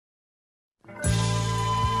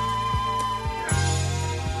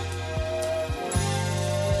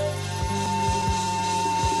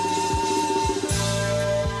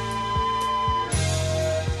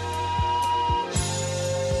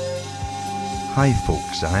Hi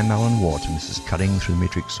folks, I'm Alan Watt and this is Cutting Through the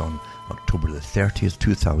Matrix on October the 30th,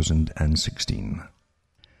 2016.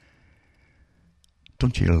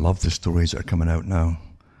 Don't you love the stories that are coming out now?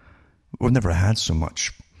 We've never had so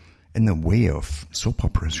much in the way of soap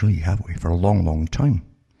operas, really, have we, for a long, long time.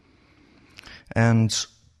 And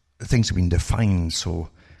things have been defined so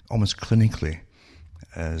almost clinically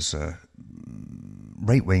as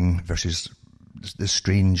right-wing versus this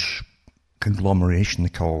strange conglomeration they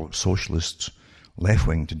call socialists,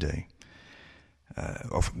 left-wing today,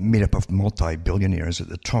 made up of multi-billionaires at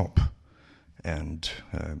the top and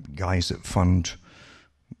guys that fund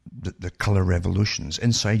the colour revolutions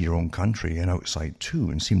inside your own country and outside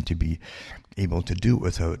too, and seem to be able to do it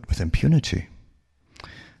with impunity.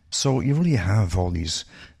 So you really have all these.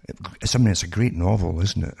 I mean, it's a great novel,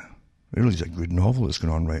 isn't it? It really is a good novel that's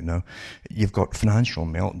going on right now. You've got financial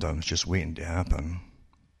meltdowns just waiting to happen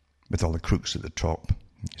with all the crooks at the top.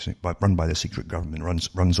 Run by the secret government,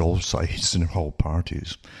 runs all sides and all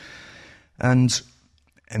parties. And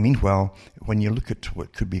meanwhile, when you look at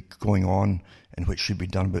what could be going on and what should be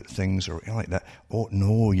done about things or like that, oh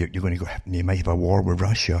no, you're going to go, you might have a war with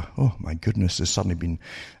Russia. Oh my goodness, there's suddenly been,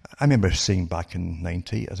 I remember saying back in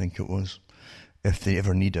 98, I think it was, if they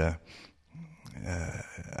ever need an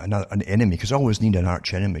enemy, because they always need an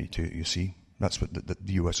arch enemy to, you see, that's what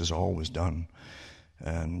the US has always done.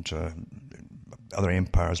 And other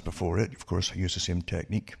empires before it, of course, used the same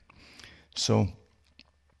technique. So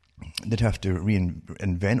they'd have to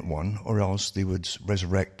reinvent one, or else they would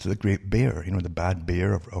resurrect the Great Bear, the bad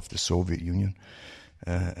bear of the Soviet Union.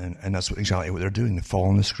 And that's exactly what they're doing. They fall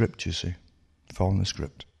in the script, you see. Fall in the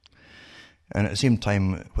script. And at the same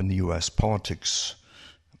time, when the US politics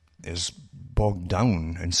is bogged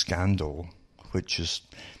down in scandal, which is...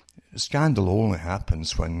 Scandal only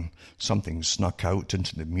happens when something's snuck out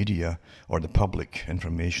into the media or the public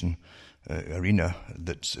information arena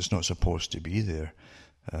that is not supposed to be there.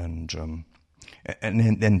 And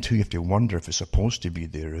then too, you have to wonder if it's supposed to be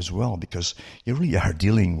there as well, because you really are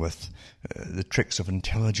dealing with the tricks of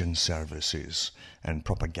intelligence services and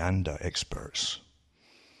propaganda experts.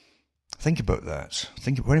 Think about that.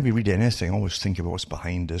 Whenever you read anything, always think about what's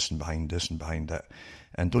behind this and behind this and behind that.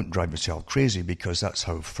 And don't drive yourself crazy, because that's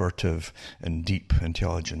how furtive and deep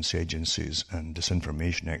intelligence agencies and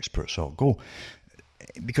disinformation experts all go.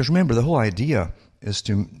 Because remember, the whole idea is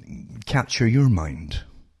to capture your mind,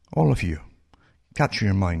 all of you. Capture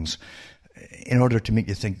your minds in order to make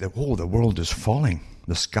you think that, oh, the world is falling,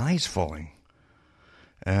 the sky's falling.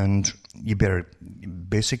 And you better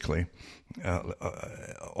basically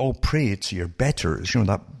all pray to your betters,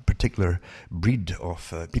 that particular breed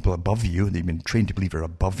of people above you. They've been trained to believe are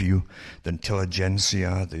above you, the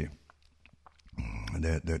intelligentsia,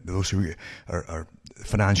 those who are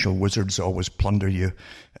financial wizards always plunder you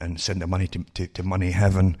and send the money to money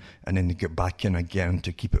heaven, and then they get back in again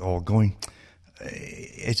to keep it all going.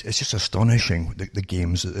 It's just astonishing, the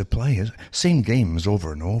games that they play. Same games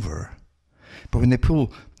over and over. But when they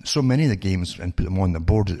pull so many of the games and put them on the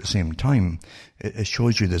board at the same time, it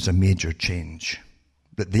shows you there's a major change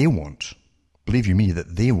that they want. Believe you me,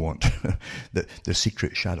 that they want. the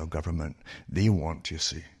secret shadow government, they want, you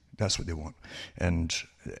see. That's what they want. And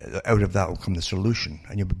out of that will come the solution.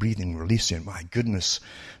 And you'll be breathing relief, saying, my goodness,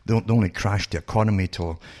 they only crashed the economy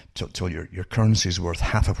till your currency is worth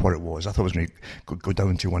half of what it was. I thought it was going to go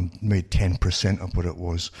down to maybe 10% of what it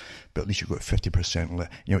was. But at least you've got 50%.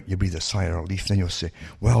 You breathe a sigh of relief. Then you'll say,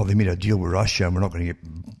 well, they made a deal with Russia and we're not going to get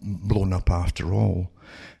blown up after all.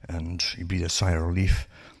 And you breathe a sigh of relief.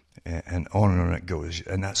 And on it goes.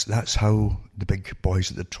 And that's how the big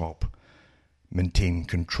boys at the top maintain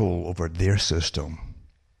control over their system.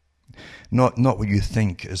 Not what you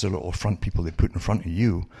think is the little front people they put in front of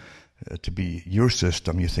you to be your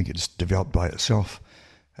system. You think it's developed by itself.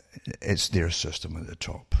 It's their system at the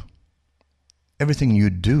top. Everything you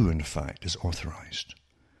do, in fact, is authorized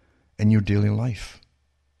in your daily life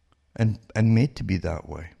and made to be that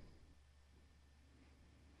way.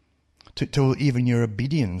 To even your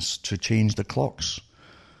obedience to change the clocks,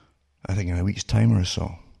 I think in a week's time or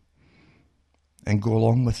so, and go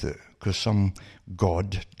along with it, because some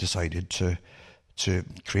God decided to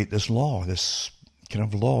create this law, this kind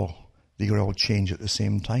of law that you all change at the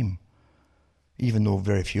same time. Even though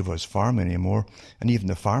very few of us farm anymore, and even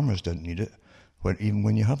the farmers didn't need it, even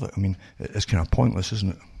when you have it. I mean, it's kind of pointless,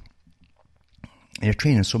 isn't it? And you're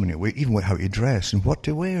trained in so many ways, even how to dress and what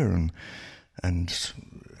to wear and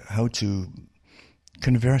how to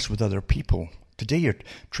converse with other people. Today you're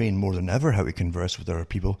trained more than ever how to converse with other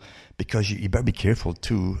people, because you better be careful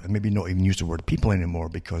too, and maybe not even use the word people anymore,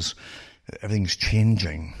 because everything's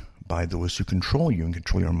changing by those who control you and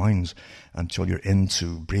control your minds until you're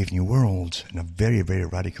into Brave New World in a very, very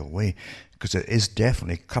radical way, because it is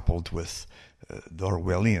definitely coupled with the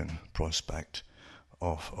Orwellian prospect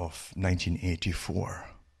of 1984.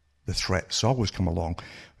 The threats always come along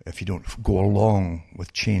if you don't go along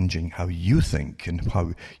with changing how you think and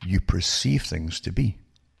how you perceive things to be.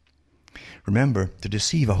 Remember, to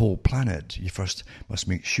deceive a whole planet, you first must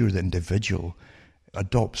make sure the individual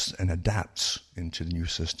adopts and adapts into the new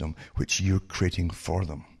system which you're creating for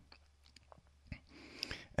them.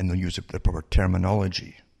 And they'll use the proper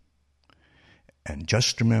terminology. And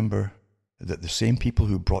just remember that the same people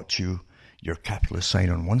who brought you your capitalist side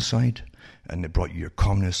on one side and they brought you your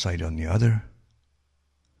communist side on the other,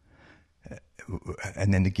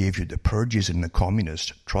 and then they gave you the purges in the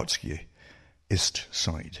communist Trotskyist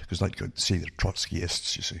side, because like you say, they're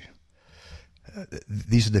Trotskyists, you see.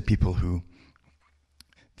 These are the people who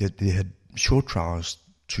they had show trials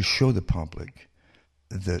to show the public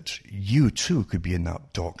that you too could be in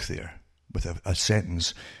that dock there with a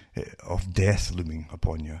sentence of death looming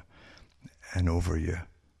upon you and over you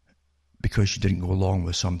because you didn't go along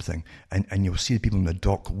with something. And you'll see the people in the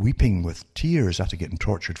dock weeping with tears after getting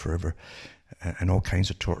tortured forever and all kinds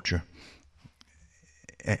of torture.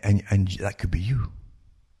 And that could be you.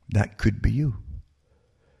 That could be you.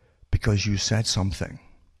 Because you said something.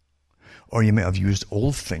 Or you might have used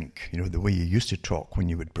old think, the way you used to talk when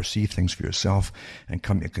you would perceive things for yourself and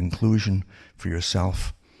come to a conclusion for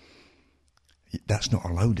yourself. That's not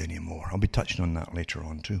allowed anymore. I'll be touching on that later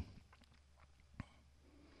on too.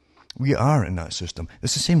 We are in that system.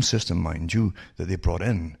 It's the same system, mind you, that they brought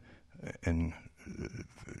in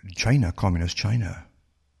China, communist China,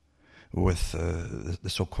 with the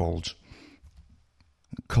so-called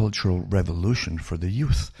cultural revolution for the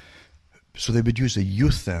youth. So they would use the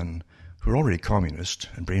youth then, who are already communist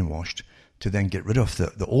and brainwashed, to then get rid of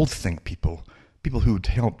the old think people who'd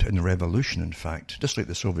helped in the revolution, in fact, just like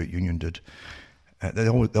the Soviet Union did. They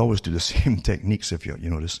always do the same techniques, if you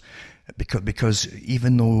notice, because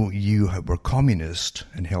even though you were communist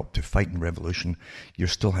and helped to fight in the revolution, you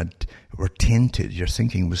still were tainted. Your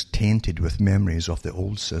thinking was tainted with memories of the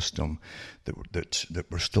old system that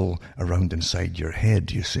were still around inside your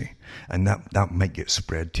head, you see, and that might get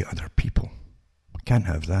spread to other people. Can't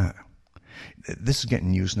have that. This is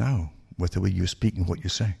getting used now with the way you speak and what you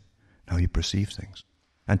say, how you perceive things.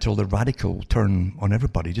 Until the radical turn on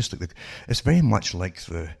everybody, just like it's very much like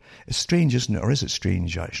it's strange, isn't it? Or is it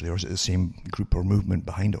strange actually? Or is it the same group or movement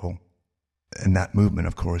behind it all? And that movement,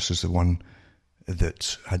 of course, is the one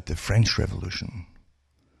that had the French Revolution,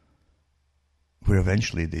 where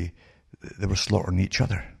eventually they were slaughtering each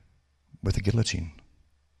other with a guillotine.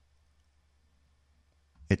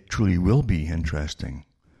 It truly will be interesting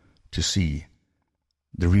to see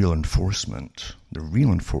the real enforcement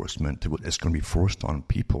that's going to be forced on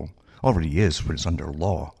people. Already is when it's under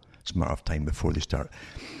law. It's a matter of time before they start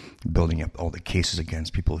building up all the cases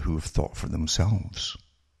against people who have thought for themselves.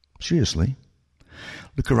 Seriously.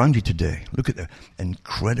 Look around you today. Look at the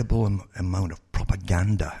incredible amount of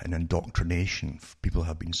propaganda and indoctrination people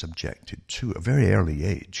have been subjected to at a very early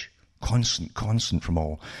age. Constant from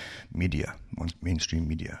all media, mainstream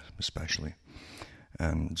media especially.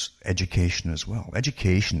 And education as well.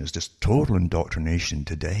 Education is just total indoctrination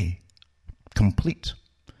today. Complete.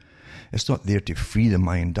 It's not there to free the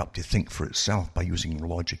mind up to think for itself by using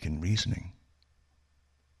logic and reasoning.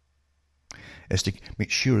 It's to make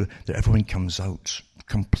sure that everyone comes out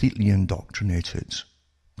completely indoctrinated.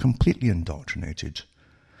 Completely indoctrinated.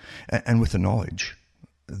 And with the knowledge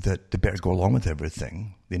that they better go along with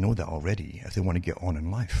everything. They know that already if they want to get on in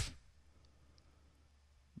life.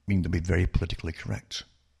 Meaning to be very politically correct.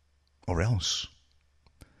 Or else.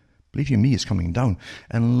 Believe you me, it's coming down.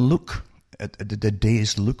 And look at the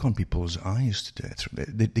dazed look on people's eyes today.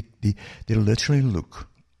 They literally look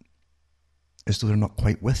as though they're not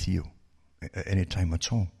quite with you at any time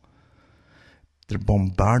at all. They're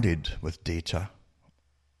bombarded with data.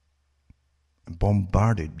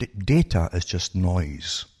 Data is just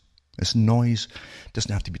noise. It's noise. It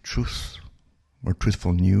doesn't have to be truth or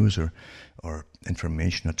truthful news or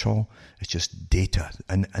information at all. It's just data.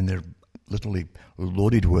 And they're literally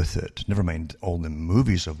loaded with it. Never mind all the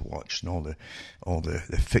movies I've watched and all the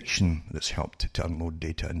fiction that's helped to unload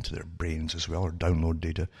data into their brains as well, or download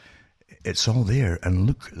data. It's all there, and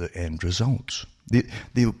look at the end results.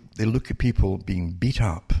 They look at people being beat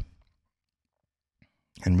up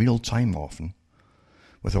in real time often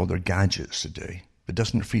with all their gadgets today. It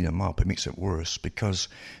doesn't free them up. It makes it worse because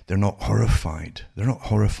they're not horrified. They're not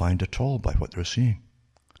horrified at all by what they're seeing.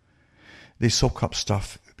 They soak up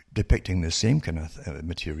stuff depicting the same kind of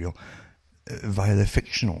material via the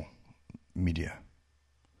fictional media.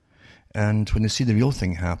 And when they see the real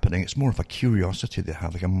thing happening, it's more of a curiosity they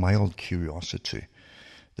have, like a mild curiosity.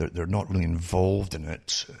 They're not really involved in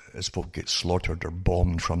it as folk get slaughtered or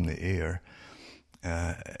bombed from the air.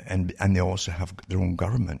 And they also have their own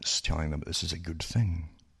governments telling them that this is a good thing,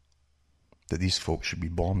 that these folks should be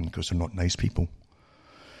bombed because they're not nice people.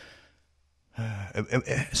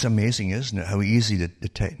 It's amazing, isn't it, how easy the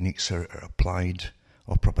techniques are applied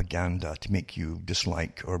of propaganda to make you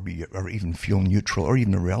dislike or even feel neutral or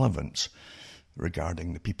even irrelevant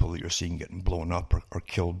regarding the people that you're seeing getting blown up or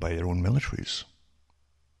killed by their own militaries.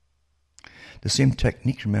 The same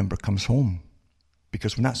technique, remember, comes home,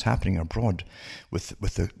 because when that's happening abroad, with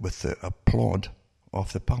the applaud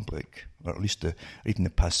of the public, or at least even the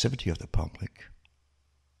passivity of the public,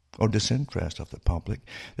 or disinterest of the public,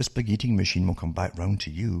 this big eating machine will come back round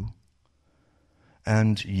to you,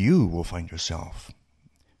 and you will find yourself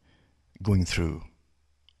going through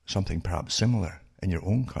something perhaps similar in your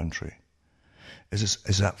own country. Is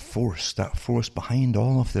that force behind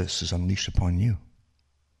all of this is unleashed upon you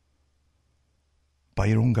by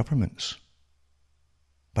your own governments,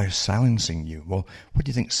 by silencing you. Well, what do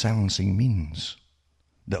you think silencing means?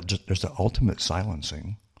 There's the ultimate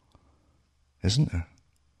silencing, isn't there?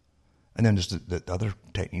 And then there's the other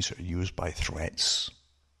techniques that are used by threats,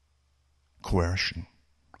 coercion.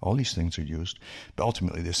 All these things are used, but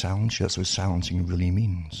ultimately they silence you. That's what silencing really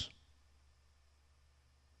means.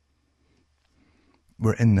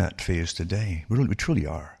 We're in that phase today. We truly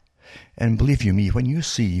are. And believe you me, when you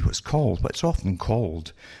see what's often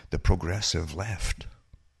called the progressive left,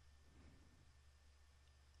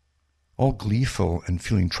 all gleeful and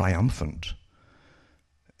feeling triumphant,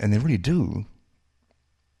 and they really do,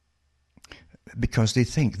 because they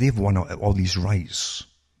think they've won all these rights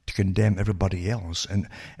to condemn everybody else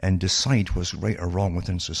and decide what's right or wrong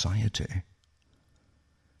within society.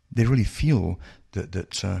 They really feel that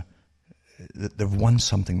they've won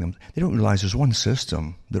something. They don't realize there's one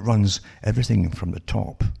system that runs everything from the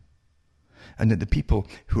top, and that the people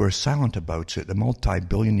who are silent about it, the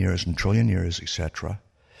multi-billionaires and trillionaires, etc.,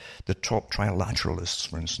 the top trilateralists,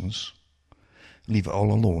 for instance, leave it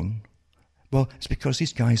all alone. Well, it's because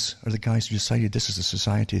these guys are the guys who decided this is the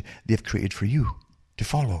society they've created for you to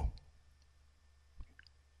follow.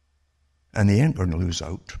 And they ain't going to lose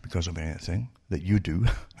out because of anything that you do.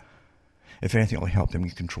 If anything, it'll help them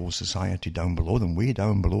control society down below them, way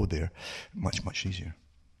down below there, much, much easier.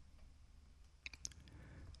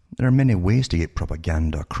 There are many ways to get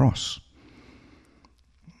propaganda across.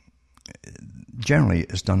 Generally,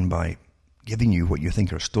 it's done by giving you what you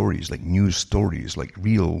think are stories, like news stories, like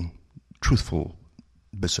real, truthful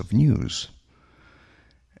bits of news.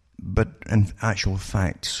 But in actual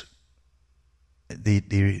fact, they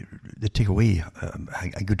take away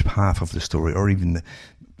a good half of the story, or even the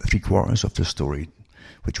 3/4 of the story,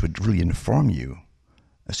 which would really inform you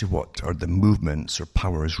as to what are the movements or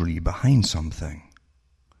powers really behind something.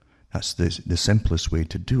 That's the simplest way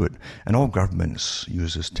to do it. And all governments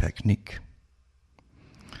use this technique.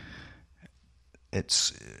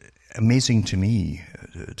 It's amazing to me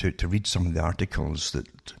to read some of the articles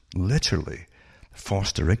that literally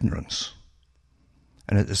foster ignorance,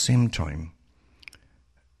 and at the same time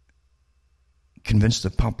convince the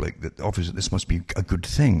public that obviously this must be a good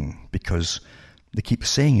thing because they keep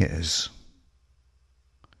saying it is.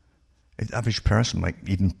 The average person might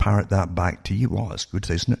even parrot that back to you. Oh, it's good,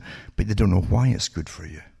 isn't it? But they don't know why it's good for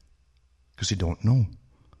you, because they don't know.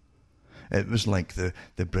 It was like the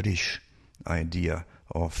British idea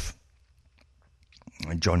of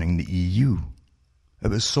joining the EU. It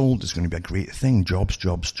was sold as going to be a great thing. Jobs,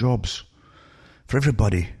 jobs, jobs. For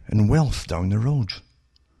everybody, and wealth down the road.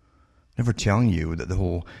 Never telling you that the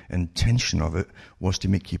whole intention of it was to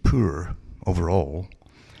make you poorer overall,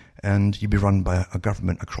 and you'd be run by a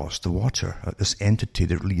government across the water. This entity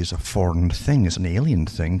that really is a foreign thing, is an alien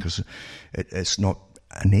thing, because it's not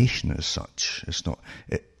a nation as such. It's not.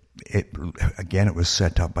 Again, it was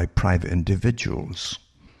set up by private individuals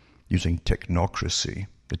using technocracy,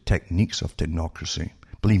 the techniques of technocracy,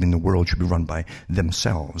 believing the world should be run by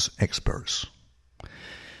themselves, experts,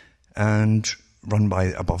 and run by,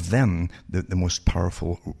 above them, the most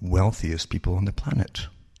powerful, wealthiest people on the planet.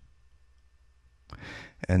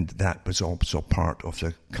 And that was also part of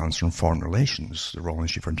the Council on Foreign Relations, the Royal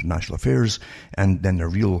Institute for International Affairs, and then the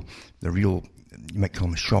real, you might call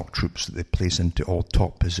them shock troops that they place into all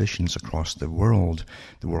top positions across the World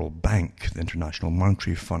Bank, the International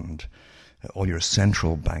Monetary Fund, all your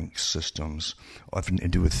central bank systems, having to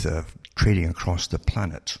do with trading across the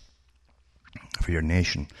planet for your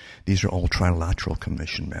nation. These are all Trilateral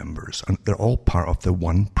Commission members, and they're all part of the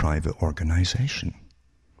one private organization.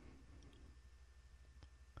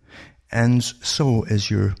 And so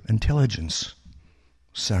is your intelligence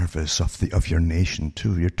service of your nation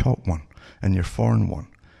too, your top one and your foreign one.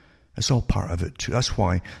 It's all part of it too. That's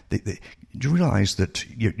why do you realize that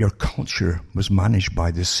your culture was managed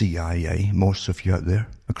by the CIA, most of you out there,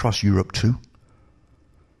 across Europe too?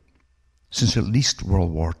 Since at least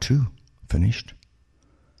World War II finished.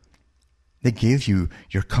 They gave you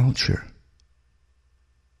your culture.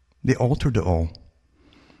 They altered it all.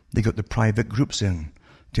 They got the private groups in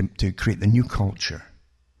to create the new culture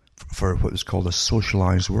for what was called a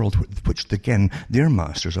socialized world, which again, their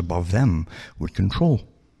masters above them would control.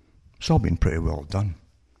 It's all been pretty well done.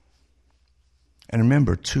 And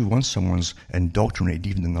remember too, once someone's indoctrinated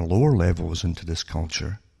even in the lower levels into this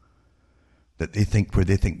culture, that they think they're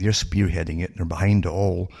spearheading it and they're behind it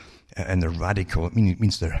all, and they're radical, it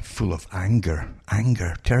means they're full of anger,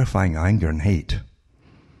 terrifying anger and hate.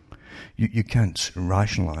 You can't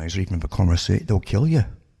rationalize or even have a conversation. They'll kill you.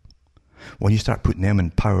 When you start putting them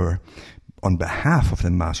in power on behalf of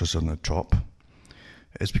the masters on the top,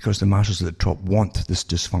 it's because the masters at the top want this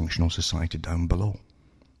dysfunctional society down below.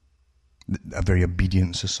 A very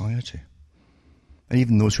obedient society. And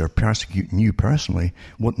even those who are persecuting you personally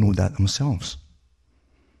won't know that themselves.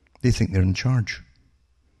 They think they're in charge.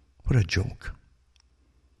 What a joke.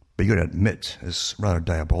 But you've got to admit, it's rather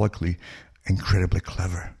diabolically incredibly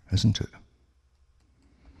clever, isn't it?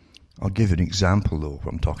 I'll give you an example, though,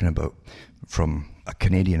 what I'm talking about, from a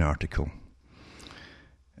Canadian article.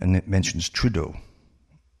 And it mentions Trudeau.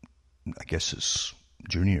 I guess it's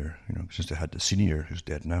junior, since they had the senior who's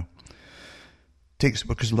dead now.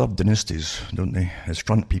 Because love dynasties, don't they? As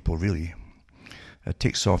front people, really.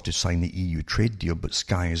 Takes off to sign the EU trade deal, but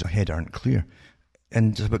skies ahead aren't clear.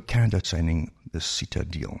 And it's about Canada signing the CETA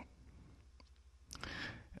deal.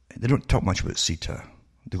 They don't talk much about CETA.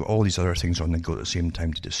 They've got all these other things on the go at the same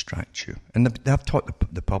time to distract you. And they have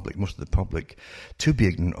taught the public, most of the public, to be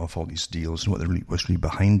ignorant of all these deals and what's really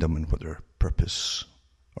behind them and what their purpose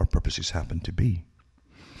or purposes happen to be.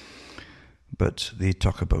 But they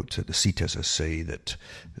talk about the CETA, as I say,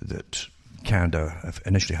 that Canada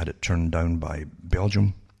initially had it turned down by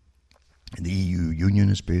Belgium. The EU Union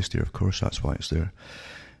is based there, of course, that's why it's there.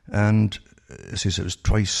 And it says it was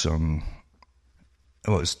twice,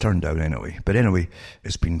 it's turned down anyway. But anyway,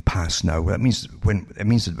 it's been passed now. That means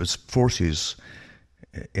that it was forces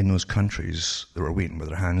in those countries that were waiting with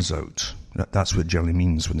their hands out. That's what it generally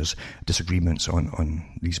means when there's disagreements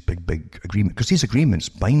on these big agreements. Because these agreements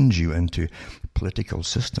bind you into political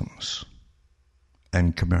systems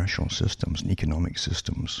and commercial systems and economic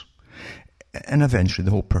systems. And eventually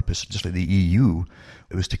the whole purpose, just like the EU,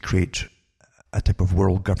 it was to create a type of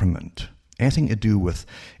world government. Anything to do with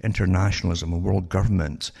internationalism and world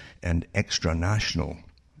government and extra-national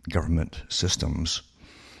government systems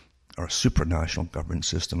or supranational government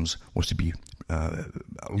systems was to be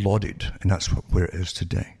lauded, and that's where it is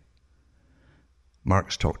today.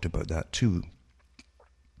 Marx talked about that too.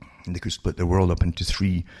 And they could split the world up into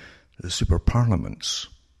three super parliaments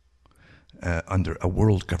under a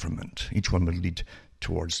world government. Each one would lead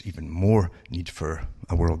towards even more need for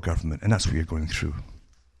a world government, and that's what you're going through.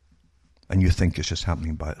 And you think it's just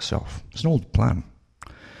happening by itself. It's an old plan.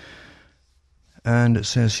 And it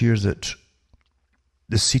says here that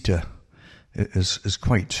the CETA is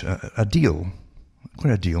quite a deal.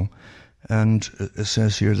 And it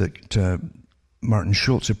says here that Martin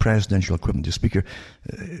Schulz, the presidential equivalent to speaker,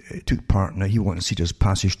 took part. Now he wanted CETA's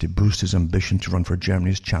passage to boost his ambition to run for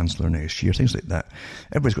Germany's chancellor next year. Things like that.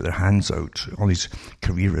 Everybody's got their hands out. All these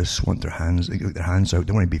careerists want their hands. They got their hands out.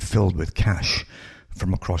 They want to be filled with cash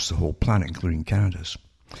from across the whole planet, including Canada's.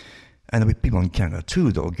 And there'll be people in Canada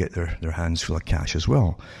too that will get their hands full of cash as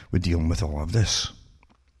well with dealing with all of this.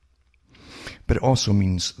 But it also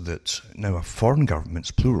means that now foreign governments,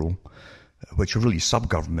 plural, which are really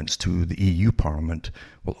sub-governments to the EU Parliament,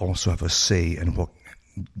 will also have a say in what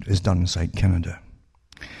is done inside Canada.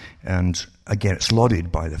 And again, it's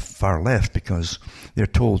lauded by the far left because they're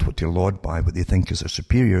told what to laud by, what they think is their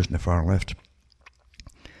superiors in the far left.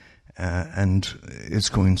 And it's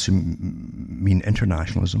going to mean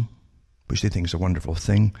internationalism, which they think is a wonderful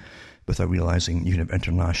thing, without realizing you can have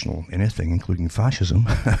international anything, including fascism.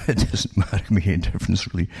 It doesn't matter, make any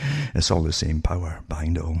difference really. It's all the same power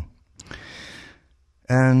behind it all.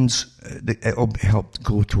 And it'll help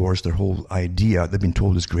go towards their whole idea. They've been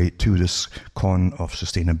told is great too, this con of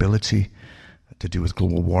sustainability to do with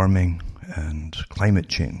global warming and climate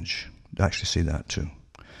change. They actually say that too.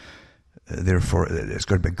 Therefore, it's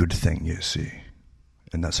got to be a good thing, you see.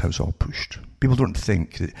 And that's how it's all pushed. People don't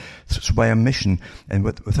think that, so by a mission, and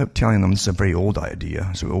without telling them this is a very old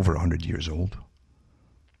idea, so over 100 years old.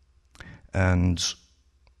 And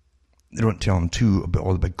They don't tell them too about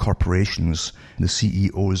all the big corporations, the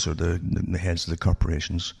CEOs or the heads of the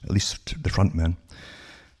corporations, at least the front men,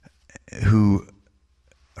 who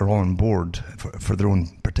are all on board for their own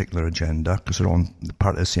particular agenda because they're on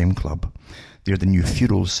part of the same club. They're the new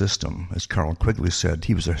feudal system, as Carroll Quigley said.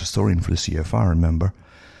 He was a historian for the CFR, remember?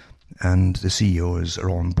 And the CEOs are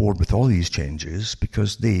all on board with all these changes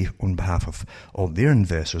because they, on behalf of all their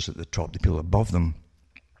investors at the top, the people above them,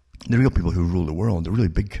 the real people who rule the world, the really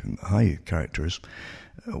big, high characters,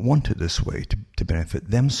 want it this way to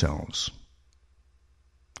benefit themselves.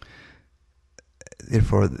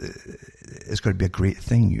 Therefore, it's got to be a great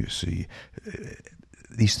thing, you see.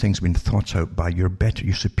 These things have been thought out by your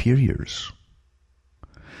superiors.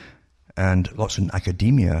 And lots in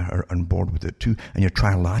academia are on board with it too. And your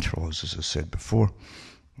trilaterals, as I said before,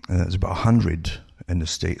 there's about 100 in the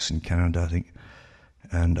States and Canada, I think,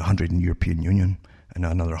 and 100 in the European Union, and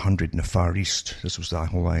another 100 in the Far East. This was the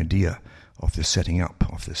whole idea of the setting up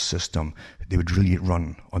of this system. They would really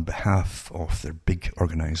run on behalf of their big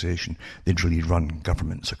organization. They'd really run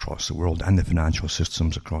governments across the world and the financial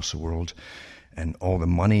systems across the world. And all the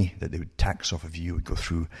money that they would tax off of you would go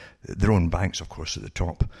through their own banks, of course, at the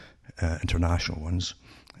top, international ones.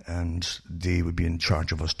 And they would be in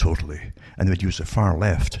charge of us totally. And they would use the far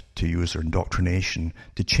left to use their indoctrination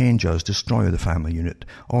to change us, destroy the family unit,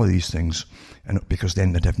 all of these things. And because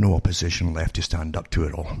then they'd have no opposition left to stand up to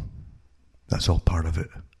it all. That's all part of it.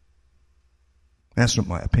 That's not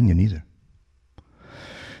my opinion either.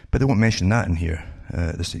 But they won't mention that in here,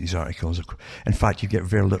 these articles. In fact, you get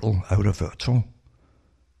very little out of it at all.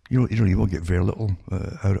 You really will get very little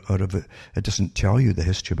out of it. It doesn't tell you the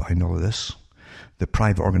history behind all of this. The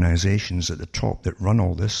private organizations at the top that run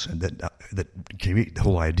all this, that create the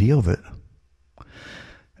whole idea of it,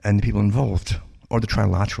 and the people involved, or the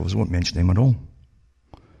trilaterals, won't mention them at all.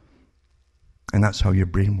 And that's how you're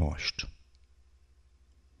brainwashed.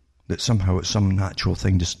 That somehow it's some natural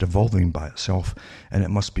thing just evolving by itself, and it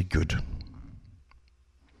must be good.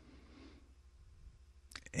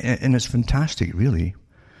 And it's fantastic, really,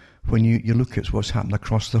 when you look at what's happened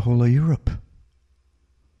across the whole of Europe.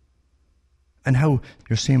 And how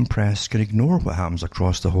your same press can ignore what happens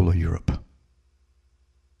across the whole of Europe.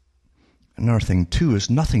 Another thing, too,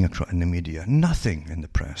 is nothing in the media, nothing in the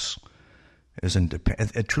press is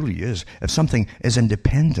independent. It truly is. If something is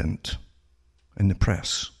independent in the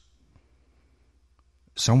press,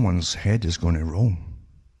 someone's head is going to roll.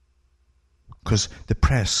 Because the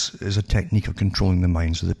press is a technique of controlling the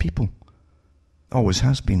minds of the people. Always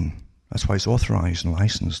has been. That's why it's authorized and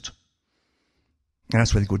licensed. And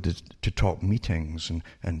that's why they go to top meetings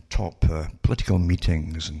and top political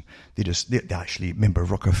meetings. And they actually, remember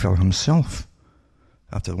Rockefeller himself,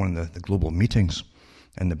 after one of the global meetings,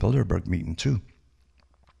 and the Bilderberg meeting too,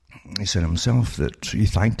 he said himself that he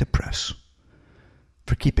thanked the press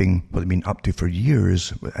for keeping what they've been up to for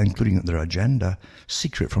years, including their agenda,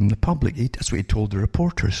 secret from the public. That's what he told the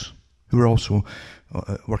reporters, who are also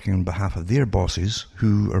working on behalf of their bosses,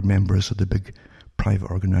 who are members of the big private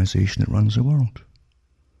organization that runs the world.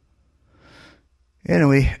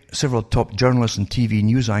 Anyway, several top journalists and TV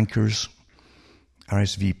news anchors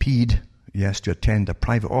RSVP'd, yes, to attend a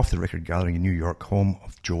private off-the-record gathering in New York, home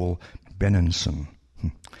of Joel Benenson,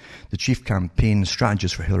 the chief campaign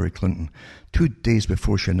strategist for Hillary Clinton, 2 days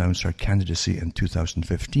before she announced her candidacy in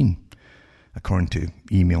 2015, according to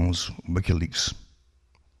emails, WikiLeaks,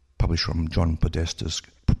 published from John Podesta's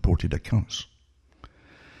purported accounts.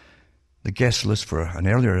 The guest list for an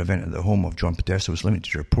earlier event at the home of John Podesta was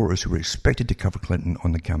limited to reporters who were expected to cover Clinton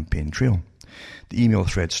on the campaign trail. The email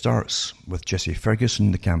thread starts with Jesse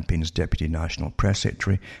Ferguson, the campaign's deputy national press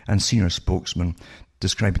secretary and senior spokesman,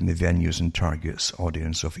 describing the venues and targets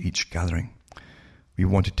audience of each gathering. We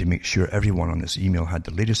wanted to make sure everyone on this email had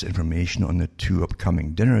the latest information on the 2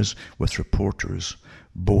 upcoming dinners with reporters.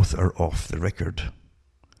 Both are off the record.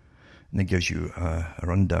 And it gives you a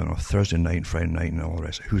rundown of Thursday night, Friday night, and all the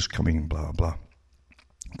rest. Who's coming, blah, blah.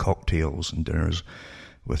 Cocktails and dinners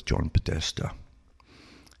with John Podesta.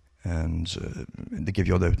 And they give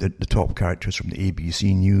you all the top characters from the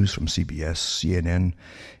ABC News, from CBS, CNN,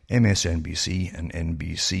 MSNBC, and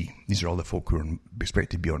NBC. These are all the folk who are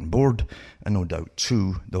expected to be on board. And no doubt,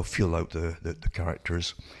 too, they'll feel out the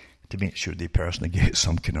characters to make sure they personally get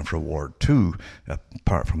some kind of reward too,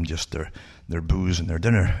 apart from just their booze and their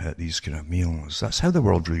dinner at these kind of meals. That's how the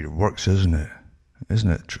world really works, isn't it?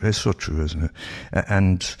 Isn't it? It's so true, isn't it?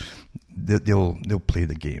 And they'll play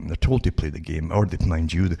the game. They're told to play the game, or they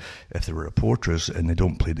mind you, if they were reporters and they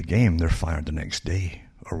don't play the game, they're fired the next day,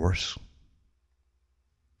 or worse.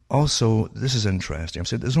 Also, this is interesting. I've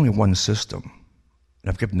said there's only one system, and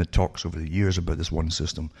I've given the talks over the years about this one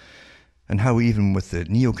system. and how even with the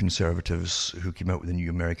neoconservatives who came out with the New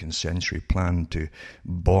American Century plan to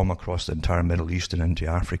bomb across the entire Middle East and into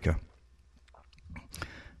Africa,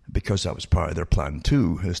 because that was part of their plan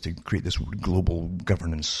too, is to create this global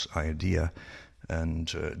governance idea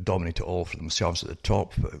and dominate it all for themselves at the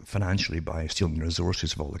top financially by stealing the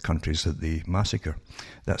resources of all the countries that they massacre.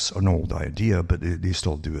 That's an old idea, but they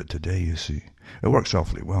still do it today, you see. It works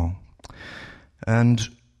awfully well. And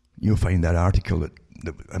you'll find that article that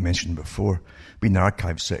I mentioned before, in the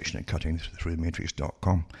archive section at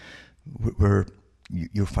cuttingthroughthematrix.com, where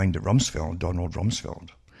you'll find that Rumsfeld, Donald Rumsfeld,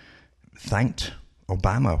 thanked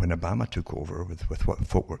Obama when Obama took over with what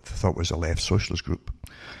folk thought was a left socialist group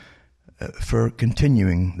for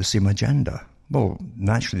continuing the same agenda. Well,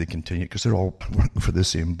 naturally they continue because they're all working for the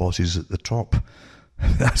same bosses at the top.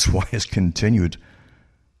 That's why it's continued.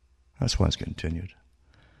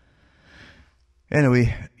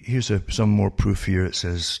 Anyway, here's some more proof here. It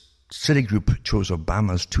says, Citigroup chose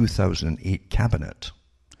Obama's 2008 cabinet.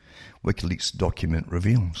 WikiLeaks document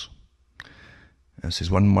reveals. It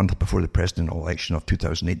says 1 month before the presidential election of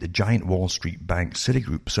 2008, the giant Wall Street bank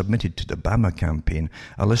Citigroup submitted to the Obama campaign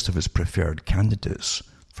a list of its preferred candidates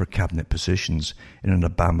for cabinet positions in an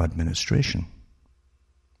Obama administration.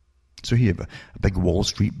 So here you have a big Wall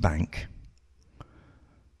Street bank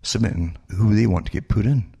submitting who they want to get put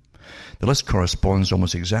in. The list corresponds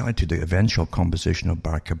almost exactly to the eventual composition of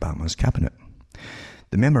Barack Obama's cabinet.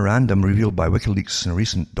 The memorandum revealed by WikiLeaks in a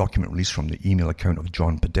recent document released from the email account of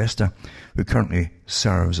John Podesta, who currently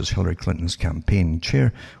serves as Hillary Clinton's campaign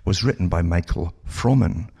chair, was written by Michael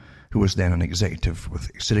Froman, who was then an executive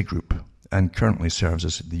with Citigroup and currently serves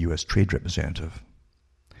as the U.S. trade representative.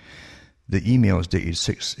 The email is dated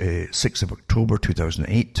 6 of October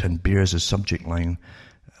 2008 and bears as subject line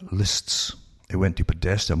lists. It went to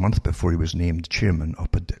Podesta a month before he was named chairman of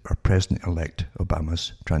President-elect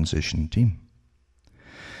Obama's transition team.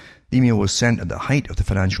 The email was sent at the height of the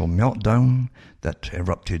financial meltdown that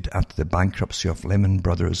erupted after the bankruptcy of Lehman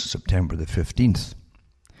Brothers September the 15th.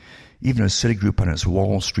 Even as Citigroup and its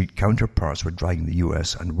Wall Street counterparts were dragging the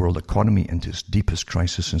US and world economy into its deepest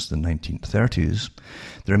crisis since the 1930s,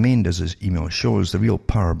 there remained, as his email shows, the real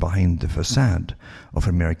power behind the facade of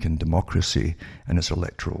American democracy and its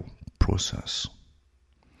electoral process.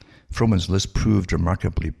 Froman's list proved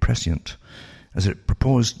remarkably prescient. As it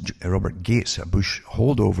proposed, Robert Gates, a Bush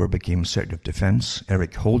holdover, became Secretary of Defense.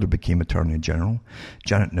 Eric Holder became Attorney General.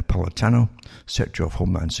 Janet Napolitano, Secretary of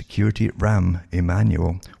Homeland Security. Rahm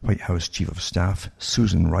Emanuel, White House Chief of Staff.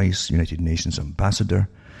 Susan Rice, United Nations Ambassador.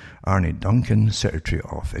 Arne Duncan, Secretary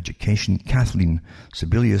of Education. Kathleen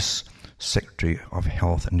Sebelius, Secretary of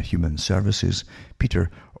Health and Human Services. Peter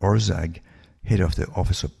Orszag, Head of the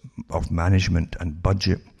Office of Management and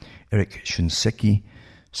Budget. Eric Shinseki,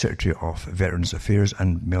 Secretary of Veterans Affairs,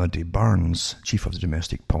 and Melody Barnes, Chief of the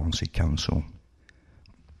Domestic Policy Council.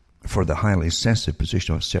 For the highly sensitive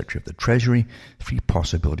position of Secretary of the Treasury, 3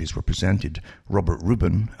 possibilities were presented: Robert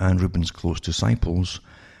Rubin and Rubin's close disciples,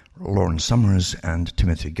 Lawrence Summers and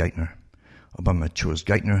Timothy Geithner. Obama chose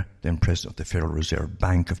Geithner, then President of the Federal Reserve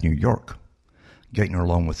Bank of New York. Geithner,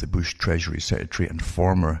 along with the Bush Treasury Secretary and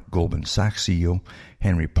former Goldman Sachs CEO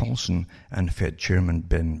Henry Paulson and Fed Chairman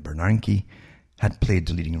Ben Bernanke, had played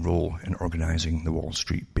the leading role in organizing the Wall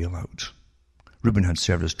Street bailout. Rubin had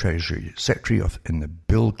served as Treasury Secretary in the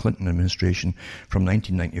Bill Clinton administration from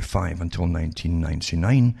 1995 until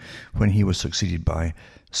 1999, when he was succeeded by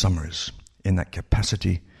Summers. In that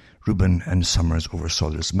capacity, Rubin and Summers oversaw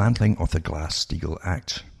the dismantling of the Glass-Steagall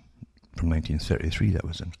Act from 1933, that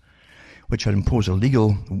was in, which had imposed a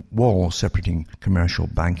legal wall separating commercial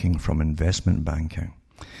banking from investment banking.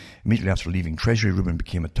 Immediately after leaving Treasury, Rubin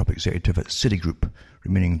became a top executive at Citigroup,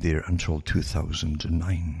 remaining there until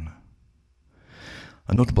 2009.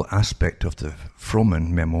 A notable aspect of the Froman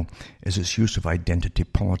memo is its use of identity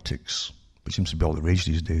politics, which seems to be all the rage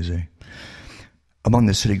these days, Among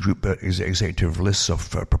the Citigroup executive lists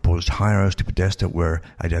of proposed hires to Podesta were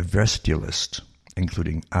a diversity list,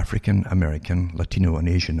 including African American, Latino and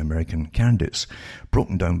Asian American candidates,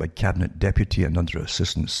 broken down by cabinet deputy and under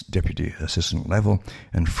deputy assistant level,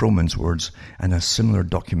 in Froman's words, and a similar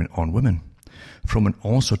document on women. Froman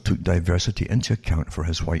also took diversity into account for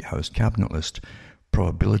his White House cabinet list,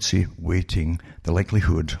 probability weighting the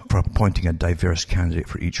likelihood for appointing a diverse candidate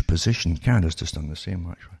for each position. Canada's just done the same,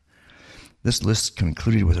 actually. This list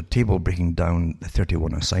concluded with a table breaking down the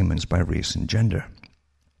 31 assignments by race and gender.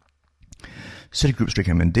 Citigroup's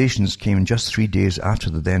recommendations came just 3 days after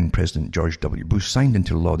the then-President George W. Bush signed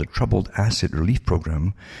into law the Troubled Asset Relief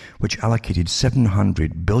Program, which allocated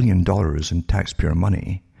 $700 billion in taxpayer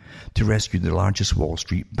money to rescue the largest Wall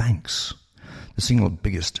Street banks. The single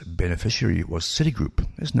biggest beneficiary was Citigroup,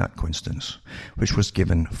 isn't that coincidence, which was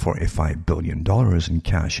given $45 billion in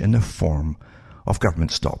cash in the form of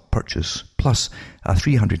government stock purchase, plus a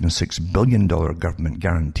 $306 billion government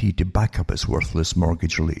guarantee to back up its worthless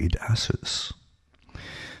mortgage-related assets.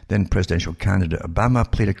 Then presidential candidate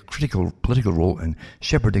Obama played a critical political role in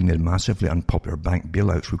shepherding the massively unpopular bank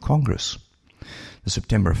bailout through Congress. The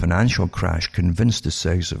September financial crash convinced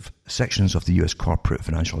the sections of the U.S. corporate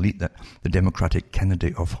financial elite that the Democratic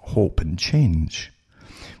candidate of hope and change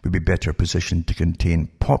would be better positioned to contain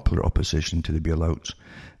popular opposition to the bailout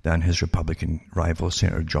than his Republican rival,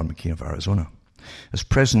 Senator John McCain of Arizona. As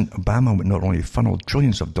President Obama would not only funnel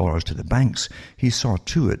trillions of dollars to the banks, he saw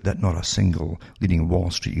to it that not a single leading Wall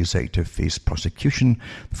Street executive faced prosecution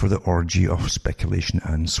for the orgy of speculation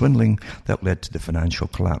and swindling that led to the financial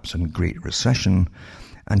collapse and Great Recession,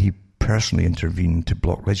 and he personally intervened to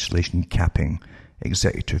block legislation capping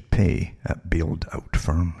executive pay at bailed-out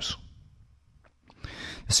firms.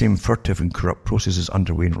 The same furtive and corrupt process is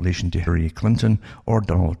underway in relation to Hillary Clinton or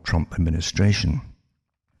Donald Trump administration.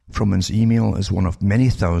 Froman's email is one of many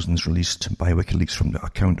thousands released by WikiLeaks from the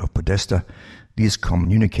account of Podesta. These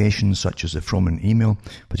communications, such as the Froman email,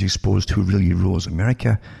 which exposed who really rules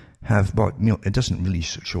America, it doesn't really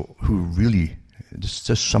show who really, just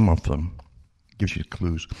some of them, gives you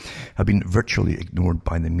clues, have been virtually ignored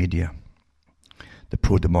by the media. The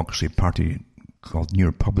pro-democracy party called New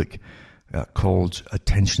Republic called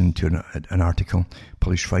attention to an article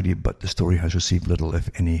published Friday, but the story has received little, if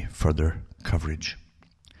any, further coverage.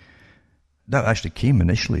 That actually came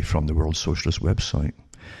initially from the World Socialist website.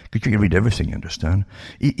 You can read everything, you understand,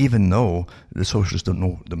 even though the socialists don't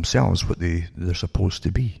know themselves what they're supposed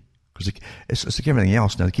to be. Because it's like everything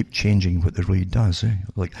else now, they keep changing what it really does.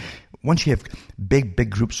 Like, once you have big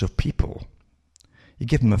groups of people, you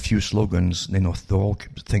give them a few slogans, they all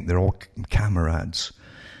think they're all comrades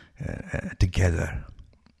together.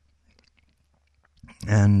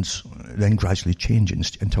 And then gradually change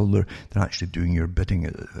until they're actually doing your bidding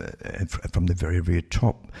from the very, very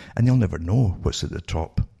top. And they'll never know what's at the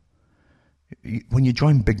top. When you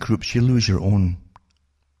join big groups, you lose your own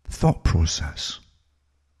thought process.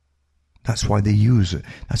 That's why they use it.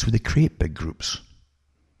 That's why they create big groups.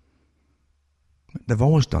 They've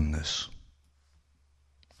always done this.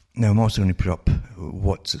 Now, I'm also going to put up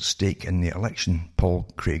what's at stake in the election. Paul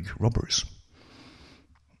Craig Roberts.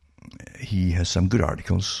 He has some good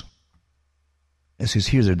articles. It says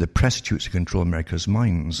here they're the prostitutes who control America's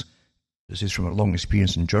minds. This is from a long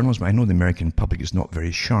experience in journalism. I know the American public is not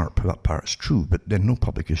very sharp. That part's true, but then no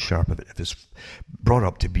public is sharp if it's brought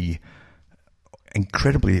up to be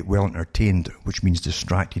incredibly well entertained, which means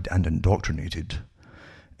distracted and indoctrinated.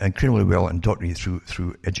 Incredibly well indoctrinated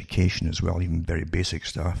through education as well, even very basic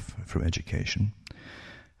stuff from education.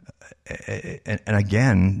 And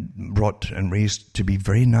again, brought and raised to be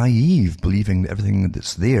very naive, believing that everything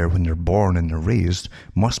that's there when they're born and they're raised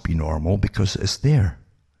must be normal because it's there.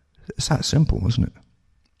 It's that simple, isn't it?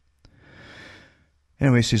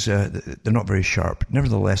 Anyway, he says they're not very sharp.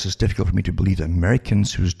 Nevertheless, it's difficult for me to believe that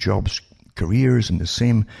Americans whose jobs, careers, and the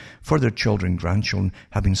same for their children and grandchildren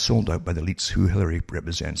have been sold out by the elites who Hillary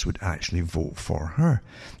represents would actually vote for her.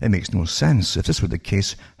 It makes no sense. If this were the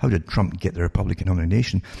case, how did Trump get the Republican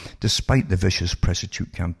nomination despite the vicious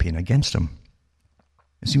prostitute campaign against him?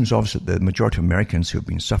 It seems obvious that the majority of Americans who have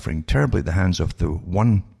been suffering terribly at the hands of the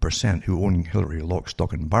 1% who own Hillary lock,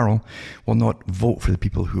 stock and barrel will not vote for the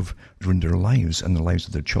people who've ruined their lives and the lives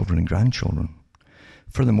of their children and grandchildren.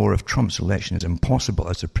 Furthermore, if Trump's election is impossible,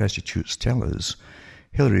 as the prostitutes tell us,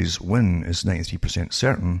 Hillary's win is 93%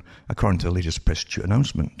 certain, according to the latest prostitute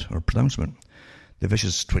pronouncement. The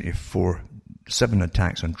vicious 24/7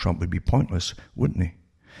 attacks on Trump would be pointless, wouldn't they?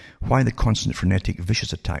 Why the constant frenetic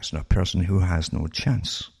vicious attacks on a person who has no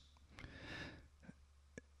chance?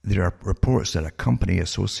 There are reports that a company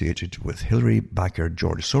associated with Hillary backer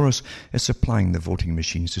George Soros is supplying the voting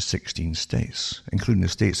machines to 16 states, including the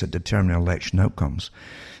states that determine election outcomes.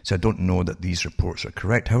 So I don't know that these reports are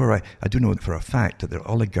correct. However, I do know for a fact that the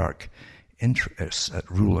oligarch interests that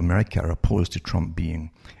rule America are opposed to Trump being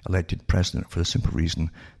elected president for the simple reason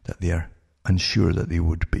that they are unsure that they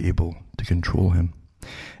would be able to control him.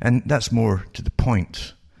 And that's more to the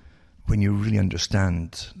point when you really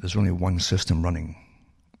understand there's only one system running,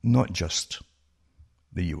 not just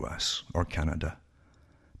the US or Canada,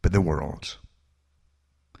 but the world.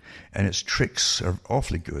 And its tricks are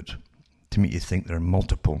awfully good to make you think there are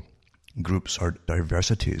multiple groups or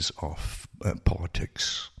diversities of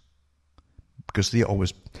politics, because they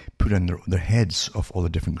always put in their heads of all the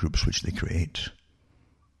different groups which they create,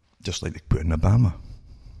 just like they put in Obama.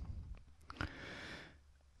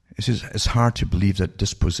 It says, it's hard to believe that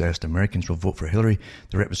dispossessed Americans will vote for Hillary,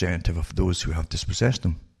 the representative of those who have dispossessed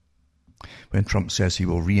them. When Trump says he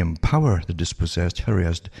will re-empower the dispossessed, Hillary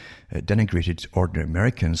has denigrated ordinary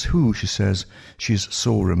Americans who, she says, she's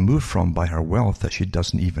so removed from by her wealth that she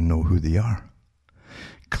doesn't even know who they are.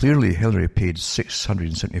 Clearly, Hillary paid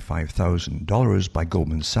 $675,000 by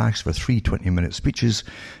Goldman Sachs for 3 20-minute speeches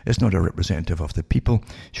is not a representative of the people.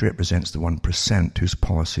 She represents the 1% whose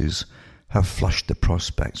policies have flushed the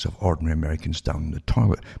prospects of ordinary Americans down the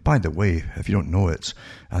toilet. By the way, if you don't know it,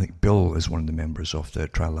 I think Bill is one of the members of the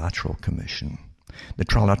Trilateral Commission. The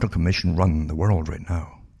Trilateral Commission run the world right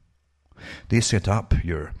now. They set up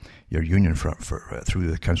your union through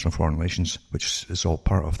the Council of Foreign Relations, which is all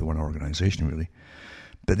part of the one organization, really.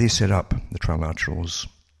 But they set up the Trilaterals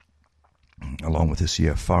along with the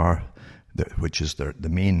CFR, which is the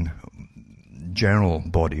main general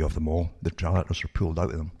body of them all. The Trilaterals are pulled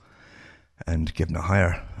out of them and given a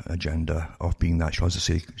higher agenda of being that, shall I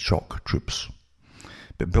say, shock troops.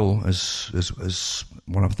 But Bill is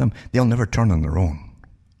one of them. They'll never turn on their own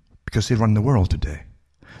because they run the world today.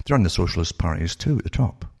 They run the socialist parties too at the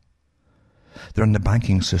top. They're in the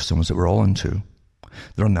banking systems that we're all into.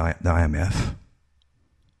 They're on the IMF.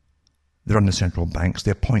 They're on the central banks.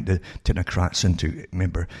 They appoint the technocrats into,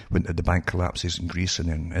 remember, when the bank collapses in Greece and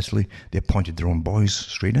in Italy, they appointed their own boys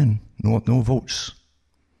straight in. No votes.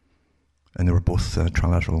 And they were both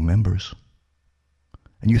trilateral members.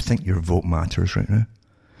 And you think your vote matters right now?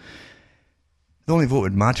 The only vote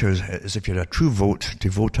that matters is if you had a true vote to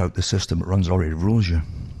vote out the system that already rules you,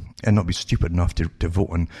 and not be stupid enough to vote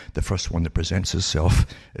on the first one that presents itself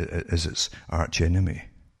as its arch enemy,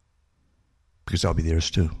 because that'll be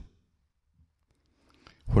theirs too.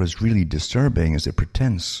 What is really disturbing is the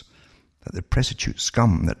pretense that the prostitute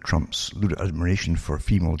scum that Trump's lewd admiration for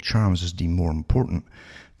female charms is deemed more important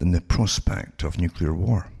than the prospect of nuclear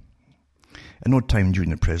war. At no time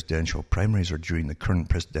during the presidential primaries or during the current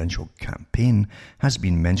presidential campaign has it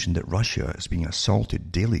been mentioned that Russia is being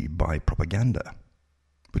assaulted daily by propaganda,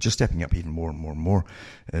 which is stepping up even more and more and more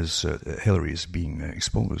as Hillary is being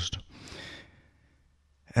exposed.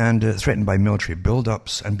 And threatened by military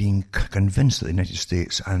build-ups and being convinced that the United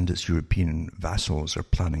States and its European vassals are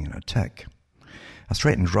planning an attack. A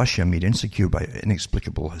threatened Russia made insecure by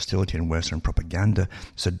inexplicable hostility and Western propaganda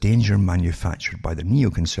is a danger manufactured by the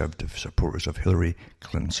neoconservative supporters of Hillary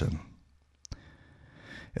Clinton.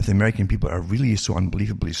 If the American people are really so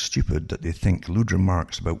unbelievably stupid that they think lewd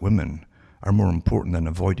remarks about women are more important than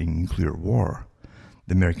avoiding nuclear war,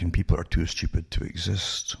 the American people are too stupid to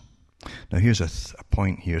exist. Now here's a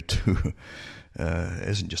point here too. It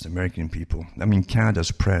isn't just American people. I mean,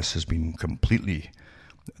 Canada's press has been completely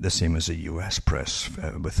the same as the US press,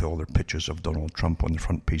 with all their pictures of Donald Trump on the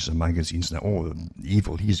front pages of magazines. Now, oh,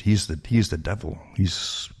 evil! He's the devil.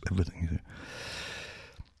 He's everything.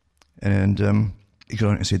 And you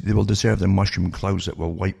can say they will deserve the mushroom clouds that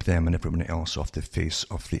will wipe them and everyone else off the face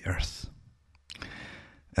of the earth.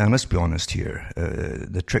 And let's be honest here: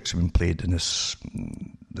 the tricks have been played in this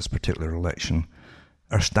particular election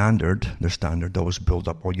are standard. They're standard. They always build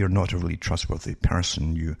up. Well, you're not a really trustworthy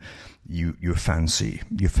person. You fancy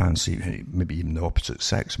maybe even the opposite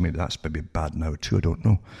sex. Maybe that's maybe bad now too. I don't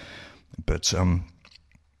know. But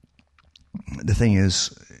the thing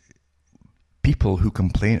is, people who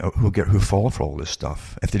complain, who fall for all this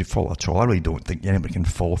stuff, if they fall at all, I really don't think anybody can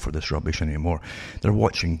fall for this rubbish anymore. They're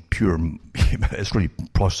watching pure, it's really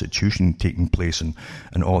prostitution taking place and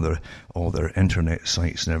all their internet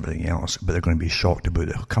sites and everything else, but they're going to be shocked about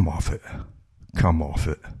it. Come off it.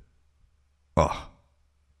 Oh.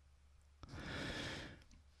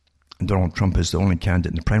 And Donald Trump is the only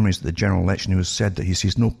candidate in the primaries of the general election who has said that he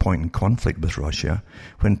sees no point in conflict with Russia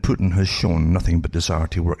when Putin has shown nothing but desire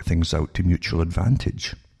to work things out to mutual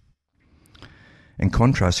advantage. In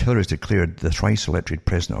contrast, Hillary has declared the thrice-elected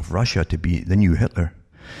president of Russia to be the new Hitler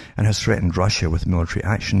and has threatened Russia with military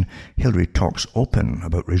action. Hillary talks open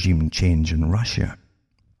about regime change in Russia.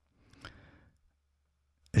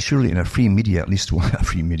 Surely in a free media, at least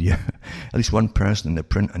one person in the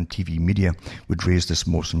print and TV media would raise this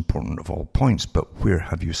most important of all points, but where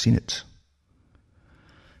have you seen it?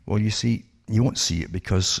 Well, you see, you won't see it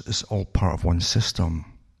because it's all part of one system.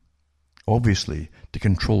 Obviously, to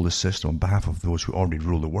control the system on behalf of those who already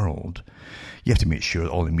rule the world, you have to make sure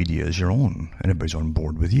that all the media is your own and everybody's on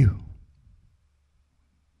board with you.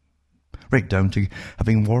 Right down to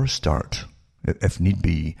having wars start, if need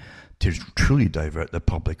be, to truly divert the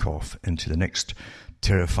public off into the next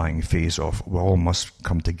terrifying phase of we all must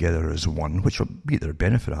come together as one, which will be to their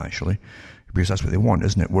benefit actually, because that's what they want,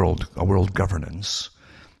 isn't it? A world governance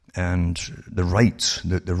and the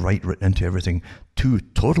right written into everything to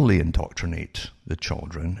totally indoctrinate the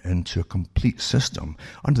children into a complete system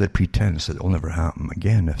under the pretense that it will never happen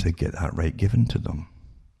again if they get that right given to them.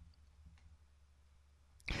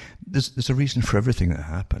 There's a reason for everything that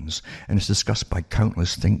happens, and it's discussed by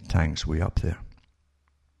countless think tanks way up there.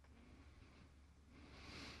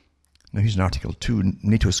 Now here's an Article 2.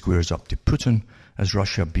 NATO squares up to Putin. As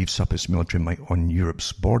Russia beefs up its military might on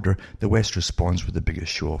Europe's border, the West responds with the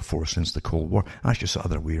biggest show of force since the Cold War. Actually, it's the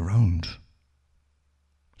other way around.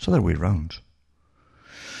 It's the other way around.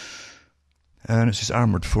 And it says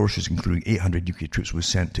armoured forces, including 800 UK troops, will be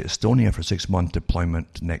sent to Estonia for 6-month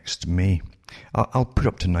deployment next May. I'll put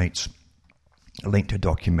up tonight a link to a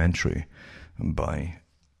documentary by...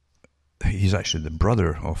 He's actually the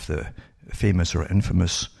brother of the famous or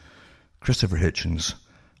infamous Christopher Hitchens,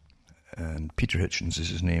 and Peter Hitchens is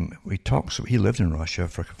his name. He lived in Russia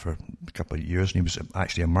for a couple of years, and he was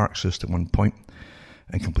actually a Marxist at one point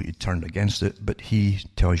and completely turned against it, but he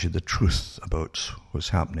tells you the truth about what's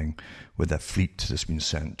happening with that fleet that's been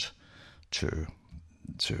sent to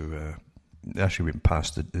actually went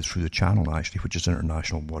past through the Channel, actually, which is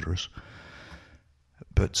international waters.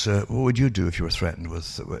 But what would you do if you were threatened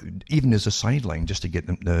with, even as a sideline, just to get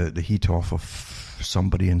the heat off of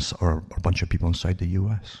somebody or a bunch of people inside the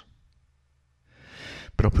US?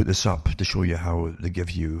 But I'll put this up to show you how they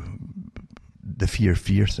give you the fear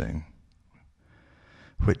thing,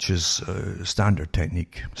 which is standard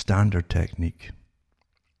technique.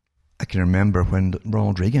 I can remember when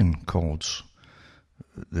Ronald Reagan called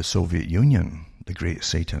the Soviet Union the Great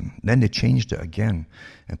Satan. Then they changed it again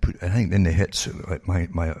and I think then they hit I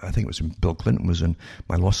think it was Bill Clinton was in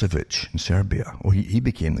Milosevic in Serbia. Oh, he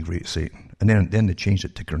became the Great Satan. And then they changed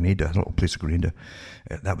it to Grenada, a little place of Grenada.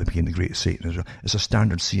 That became the Great Satan as well. It's a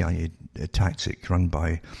standard CIA tactic run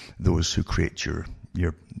by those who create your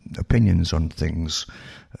opinions on things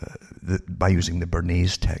by using the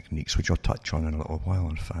Bernays techniques, which I'll touch on in a little while,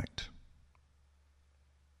 in fact.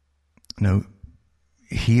 Now,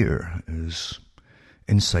 here is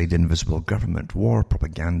inside the invisible government, war,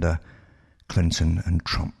 propaganda, Clinton and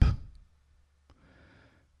Trump.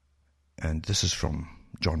 And this is from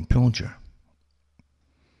John Pilger.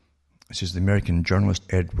 It says, the American journalist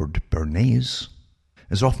Edward Bernays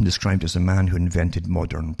is often described as the man who invented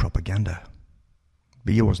modern propaganda.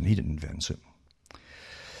 But he didn't invent it.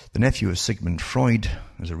 The nephew of Sigmund Freud,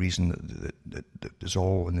 there's a reason that is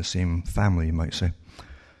all in the same family, you might say,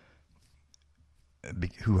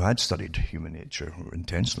 who had studied human nature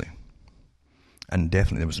intensely, and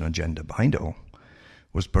definitely there was an agenda behind it all,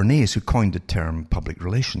 was Bernays, who coined the term public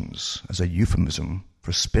relations as a euphemism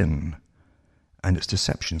for spin and its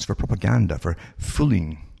deceptions, for propaganda, for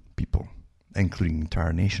fooling people, including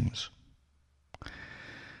entire nations.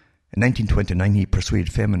 In 1929, he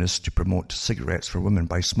persuaded feminists to promote cigarettes for women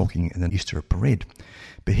by smoking in an Easter parade,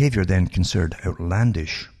 behaviour then considered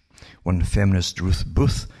outlandish. One feminist, Ruth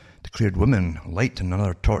Booth, declared women light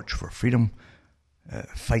another torch for freedom,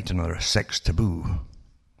 fight another sex taboo.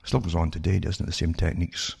 Still goes on today, doesn't it? The same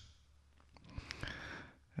techniques.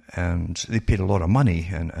 And they paid a lot of money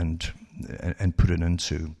and put it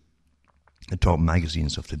into the top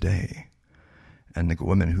magazines of the day. And they got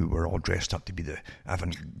women who were all dressed up to be the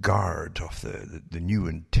avant-garde of the new,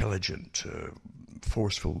 intelligent,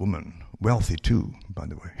 forceful woman. Wealthy too, by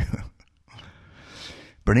the way.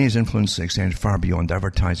 Bernays' influence extended far beyond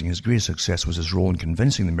advertising. His greatest success was his role in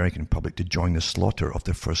convincing the American public to join the slaughter of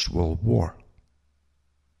the First World War.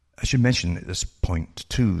 I should mention at this point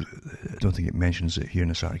too, I don't think it mentions it here in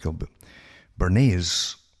this article, but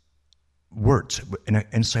Bernays worked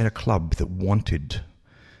inside a club that wanted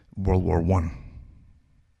World War I.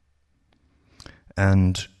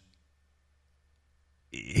 And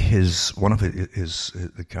one of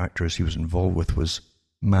the characters he was involved with was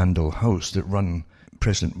Mandel House, that run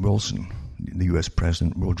President Wilson, the US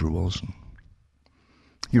President Woodrow Wilson.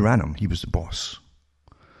 He ran him. He was the boss.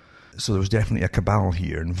 So there was definitely a cabal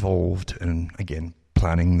here involved in, again,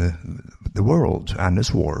 planning the world and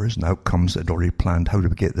its wars and outcomes that had already planned. How do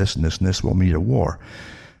we get this and this and this? Well, we need a war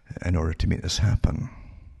in order to make this happen.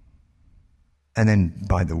 And then,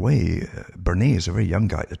 by the way, Bernays, a very young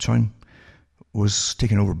guy at the time, was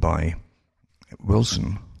taken over by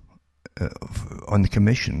Wilson on the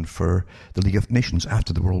commission for the League of Nations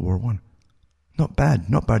after the World War I. Not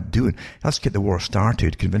bad doing. Let's get the war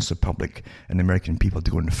started, convince the public and the American people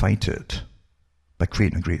to go and fight it by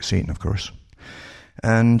creating a great Satan, of course.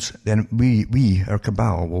 And then we, our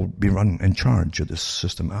cabal, will be in charge of this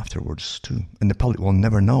system afterwards too. And the public will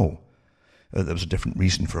never know that there was a different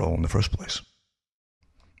reason for it all in the first place.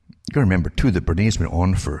 You've got to remember too that Bernays went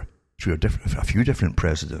on for through a few different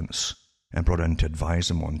presidents and brought in to advise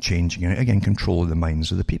them on changing and, again, controlling the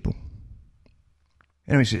minds of the people.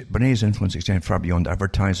 Anyways, Bernays' influence extended far beyond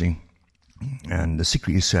advertising, and the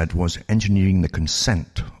secret, he said, was engineering the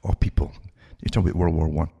consent of people. You talk about World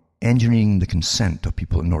War I. Engineering the consent of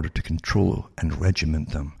people in order to control and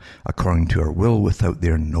regiment them according to our will without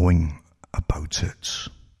their knowing about it.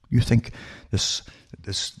 You think this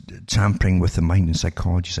tampering with the mind and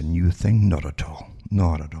psychology is a new thing? Not at all.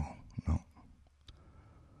 Not at all. No.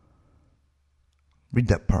 Read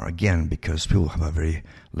that part again, because people have a very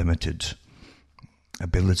limited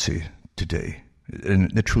ability today.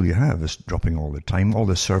 And they truly have. It's dropping all the time. All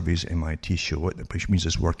the surveys MIT show it, which means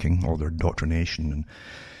it's working. All their indoctrination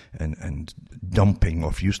and dumping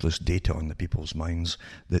of useless data on the people's minds,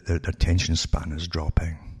 that their attention span is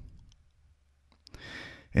dropping.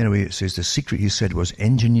 Anyway, it says the secret, he said, was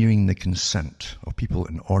engineering the consent of people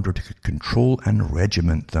in order to control and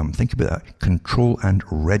regiment them. Think about that. Control and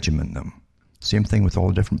regiment them. Same thing with all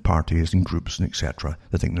the different parties and groups and etc.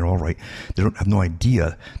 They think they're all right. They don't have no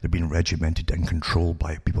idea they're being regimented and controlled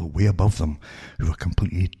by people way above them who have a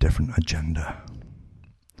completely different agenda.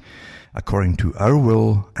 According to our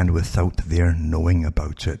will and without their knowing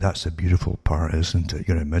about it. That's the beautiful part, isn't it? You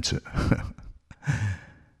got to admit it.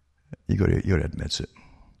 you got to admit it.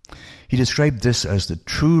 He described this as the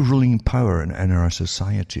true ruling power in our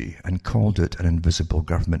society and called it an invisible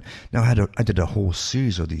government. Now, I did a whole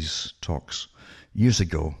series of these talks years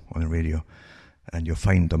ago on the radio, and you'll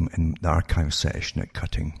find them in the archive session at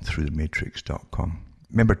cuttingthroughthematrix.com.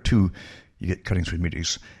 Remember, too, you get Cutting Through the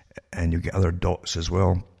Matrix, and you get other dots as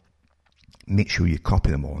well. Make sure you copy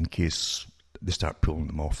them all in case they start pulling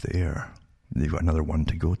them off the air. You've got another one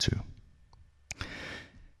to go to.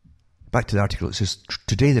 Back to the article, it says,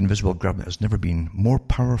 today the invisible government has never been more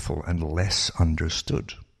powerful and less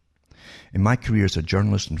understood. In my career as a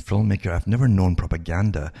journalist and filmmaker, I've never known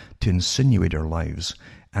propaganda to insinuate our lives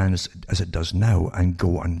as it does now and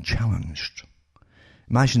go unchallenged.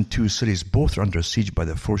 Imagine two cities, both are under siege by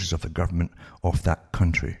the forces of the government of that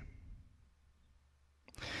country.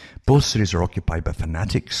 Both cities are occupied by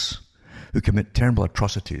fanatics who commit terrible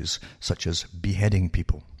atrocities such as beheading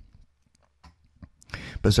people.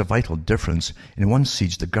 But there's a vital difference. In one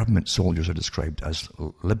siege, the government soldiers are described as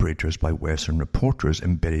liberators by Western reporters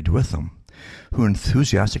embedded with them, who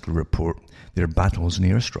enthusiastically report their battles and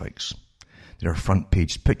airstrikes. There are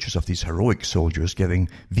front-page pictures of these heroic soldiers giving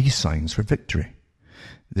V signs for victory.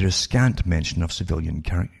 There is scant mention of civilian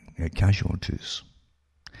casualties.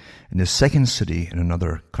 In the second city in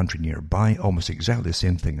another country nearby, almost exactly the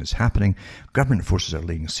same thing is happening. Government forces are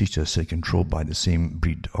laying siege to a city controlled by the same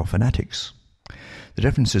breed of fanatics. The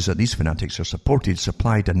difference is that these fanatics are supported,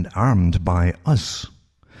 supplied and armed by us,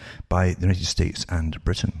 by the United States and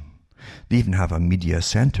Britain. They even have a media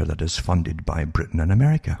center that is funded by Britain and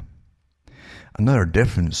America. Another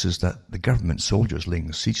difference is that the government soldiers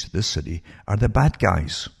laying siege to this city are the bad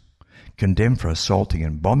guys, condemned for assaulting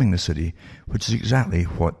and bombing the city, which is exactly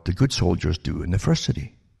what the good soldiers do in the first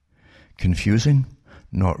city. Confusing?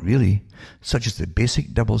 Not really. Such is the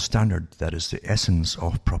basic double standard that is the essence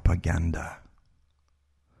of propaganda.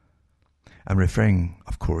 I'm referring,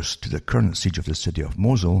 of course, to the current siege of the city of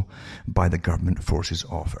Mosul by the government forces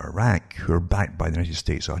of Iraq, who are backed by the United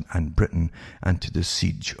States and Britain, and to the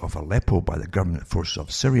siege of Aleppo by the government forces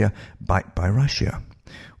of Syria, backed by Russia.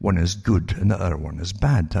 One is good and the other one is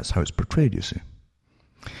bad. That's how it's portrayed, you see.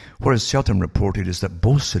 What is seldom reported is that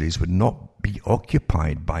both cities would not be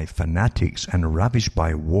occupied by fanatics and ravaged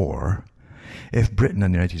by war if Britain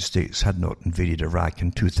and the United States had not invaded Iraq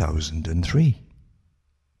in 2003.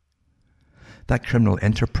 That criminal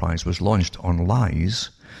enterprise was launched on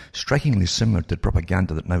lies, strikingly similar to the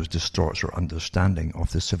propaganda that now distorts our understanding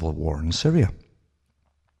of the civil war in Syria.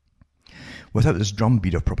 Without this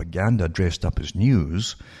drumbeat of propaganda dressed up as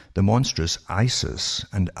news, the monstrous ISIS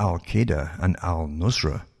and Al-Qaeda and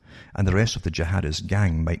Al-Nusra and the rest of the jihadist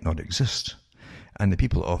gang might not exist, and the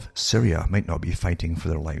people of Syria might not be fighting for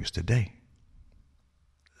their lives today.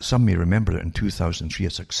 Some may remember that in 2003, a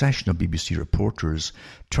succession of BBC reporters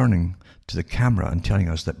turning to the camera and telling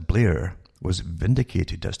us that Blair was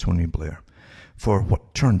vindicated, that's Tony Blair, for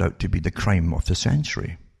what turned out to be the crime of the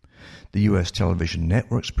century. The US television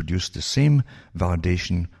networks produced the same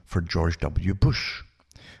validation for George W. Bush.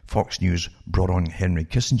 Fox News brought on Henry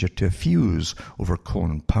Kissinger to fuse over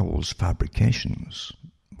Colin Powell's fabrications.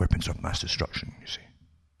 Weapons of mass destruction, you see.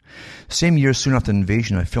 Same year, soon after the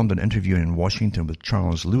invasion, I filmed an interview in Washington with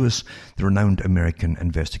Charles Lewis, the renowned American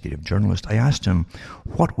investigative journalist. I asked him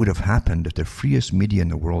what would have happened if the freest media in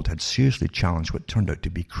the world had seriously challenged what turned out to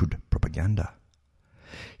be crude propaganda.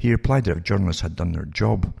 He replied that if journalists had done their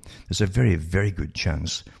job, there's a very, very good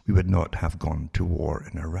chance we would not have gone to war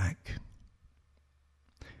in Iraq.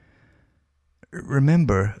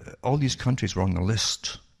 Remember, all these countries were on the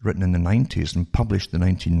list written in the 90s and published in the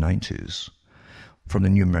 1990s from the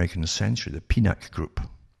New American Century, the PNAC group,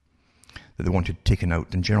 that they wanted taken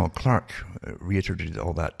out. And General Clark reiterated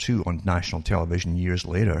all that too on national television years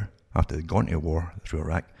later, after they'd gone to war through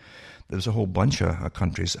Iraq. There was a whole bunch of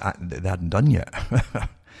countries that they hadn't done yet.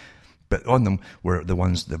 But on them were the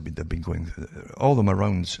ones that they've been going, all of them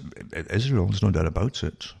around Israel, there's no doubt about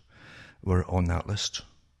it, were on that list.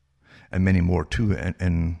 And many more too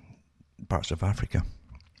in parts of Africa.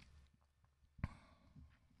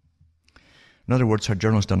 In other words, had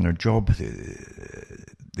journalists done their job,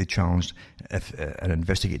 they challenged and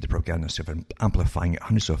investigated the propaganda of amplifying it,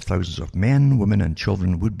 hundreds of thousands of men, women and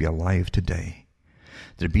children would be alive today.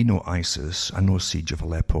 There'd be no ISIS and no siege of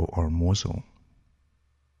Aleppo or Mosul.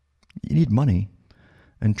 You need money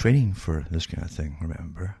and training for this kind of thing,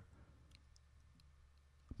 remember.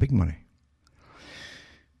 Big money.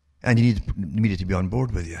 And you need the media to be on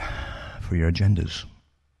board with you for your agendas.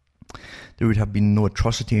 There would have been no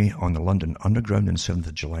atrocity on the London Underground on 7th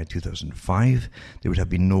of July 2005. There would have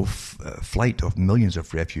been no flight of millions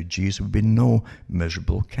of refugees. There would be no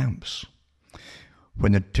miserable camps.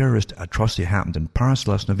 When the terrorist atrocity happened in Paris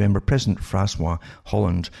last November, President François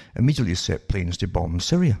Hollande immediately set planes to bomb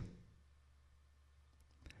Syria.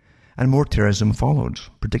 And more terrorism followed,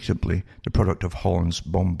 predictably the product of Hollande's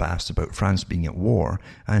bombast about France being at war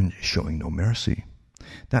and showing no mercy.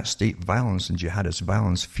 That state violence and jihadist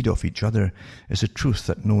violence feed off each other is a truth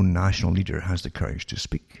that no national leader has the courage to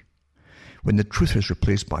speak. When the truth is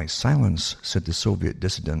replaced by silence, said the Soviet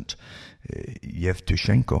dissident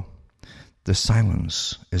Yevtushenko, the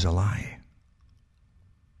silence is a lie.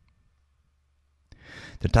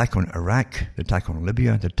 The attack on Iraq, the attack on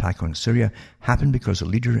Libya, the attack on Syria happened because a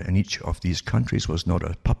leader in each of these countries was not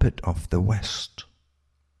a puppet of the West.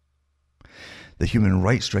 The human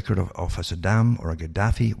rights record of a Saddam or a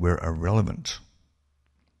Gaddafi were irrelevant.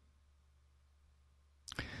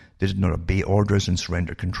 They did not obey orders and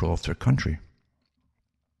surrender control of their country.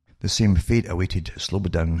 The same fate awaited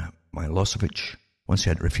Slobodan Milosevic once he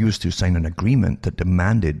had refused to sign an agreement that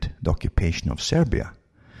demanded the occupation of Serbia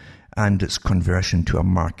and its conversion to a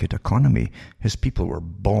market economy. His people were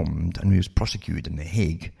bombed and he was prosecuted in The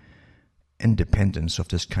Hague. Independence of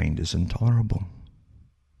this kind is intolerable.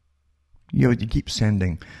 You keep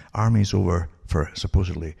sending armies over for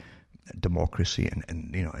supposedly democracy and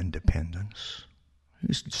independence.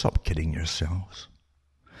 Stop kidding yourselves.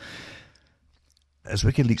 As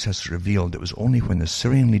WikiLeaks has revealed, it was only when the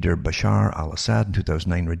Syrian leader Bashar al-Assad in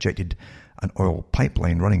 2009 rejected an oil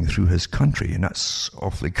pipeline running through his country, and that's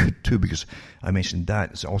awfully good too, because I mentioned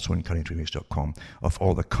that, it's also on CuttingTruthNews.com, of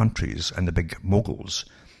all the countries and the big moguls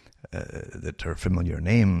that are familiar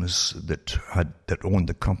names that owned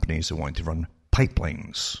the companies that wanted to run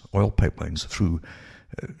pipelines, oil pipelines through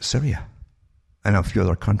Syria and a few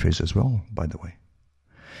other countries as well, by the way.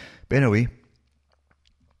 But anyway,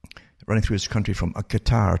 running through his country from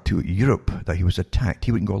Qatar to Europe, that he was attacked.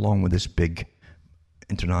 He wouldn't go along with this big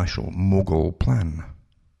international mogul plan.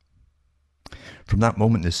 From that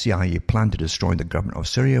moment, the CIA planned to destroy the government of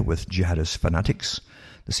Syria with jihadist fanatics,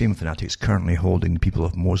 the same fanatics currently holding the people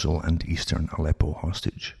of Mosul and eastern Aleppo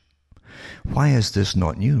hostage. Why is this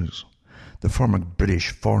not news? The former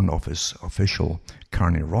British Foreign Office official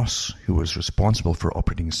Carney Ross, who was responsible for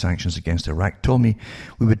operating sanctions against Iraq, told me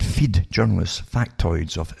we would feed journalists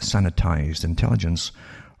factoids of sanitized intelligence,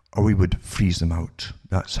 or we would freeze them out.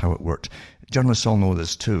 That's how it worked. Journalists all know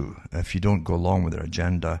this too. If you don't go along with their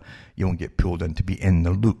agenda, you won't get pulled in to be in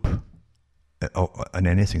the loop on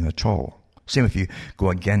anything at all. Same if you go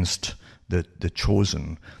against the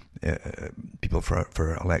chosen people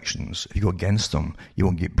for elections. If you go against them, you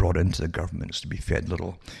won't get brought into the governments to be fed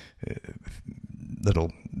little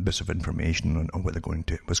bits of information on what's going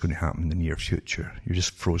to happen in the near future. You're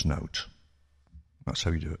just frozen out. That's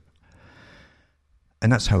how you do it.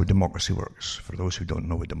 And that's how democracy works, for those who don't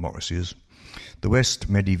know what democracy is. The West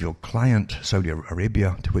medieval client, Saudi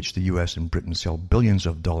Arabia, to which the US and Britain sell billions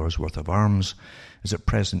of dollars worth of arms, is at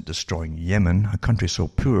present destroying Yemen, a country so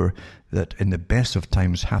poor that in the best of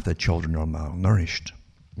times half the children are malnourished.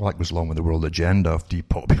 Well, that goes along with the world agenda of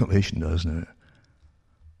depopulation, doesn't it?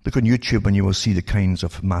 Look on YouTube and you will see the kinds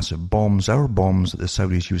of massive bombs, our bombs, that the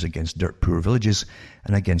Saudis use against dirt-poor villages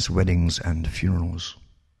and against weddings and funerals.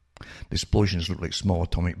 The explosions look like small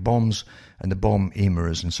atomic bombs, and the bomb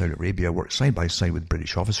aimers in Saudi Arabia work side by side with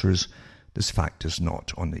British officers. This fact is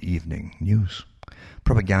not on the evening news.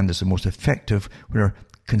 Propaganda is the most effective where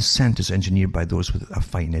consent is engineered by those with a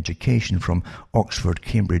fine education from Oxford,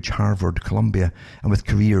 Cambridge, Harvard, Columbia, and with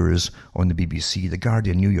careers on the BBC, The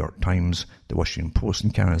Guardian, New York Times, The Washington Post,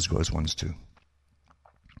 and Canada's got his ones too.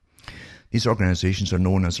 These organizations are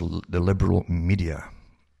known as the liberal media.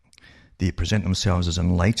 They present themselves as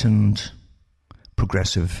enlightened,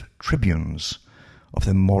 progressive tribunes of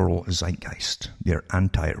the moral zeitgeist. They're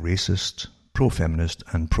anti-racist, pro-feminist,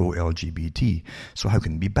 and pro-LGBT. So how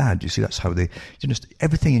can it be bad? You see, that's how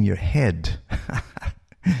everything in your head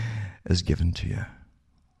is given to you.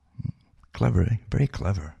 Clever, eh? Very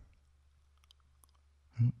clever.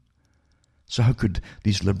 So how could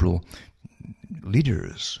these liberal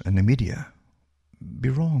leaders in the media be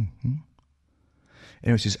wrong?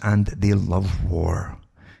 Anyway, it says, and they love war.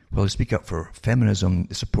 Well, they speak up for feminism,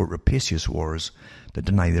 they support rapacious wars that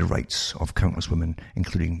deny the rights of countless women,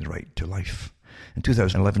 including the right to life. In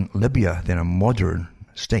 2011, Libya, then a modern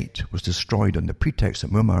state, was destroyed on the pretext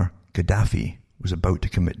that Muammar Gaddafi was about to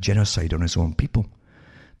commit genocide on his own people.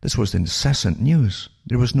 This was the incessant news.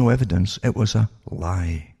 There was no evidence. It was a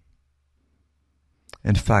lie.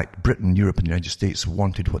 In fact, Britain, Europe, and the United States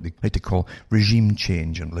wanted what they like to call regime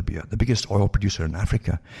change in Libya, the biggest oil producer in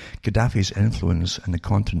Africa. Gaddafi's influence in the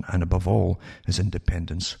continent, and above all, his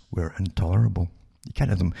independence, were intolerable. You can't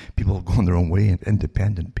have them, people going their own way,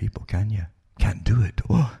 independent people, can you? Can't do it.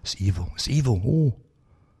 Oh, it's evil. It's evil. Oh.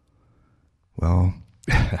 Well,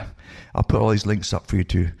 I'll put all these links up for you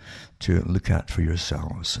to look at for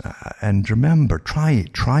yourselves. And remember, try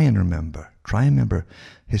and remember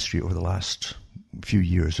history over the last few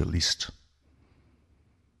years at least.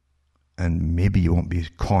 And maybe you won't be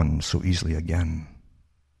conned so easily again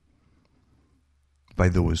by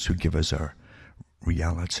those who give us our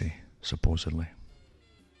reality, supposedly,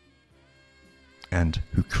 and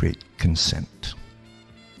who create consent.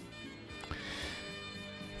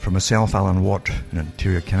 For myself, Alan Watt, in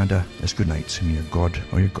Ontario, Canada, it's good night, and may your God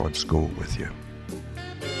or your gods go with you.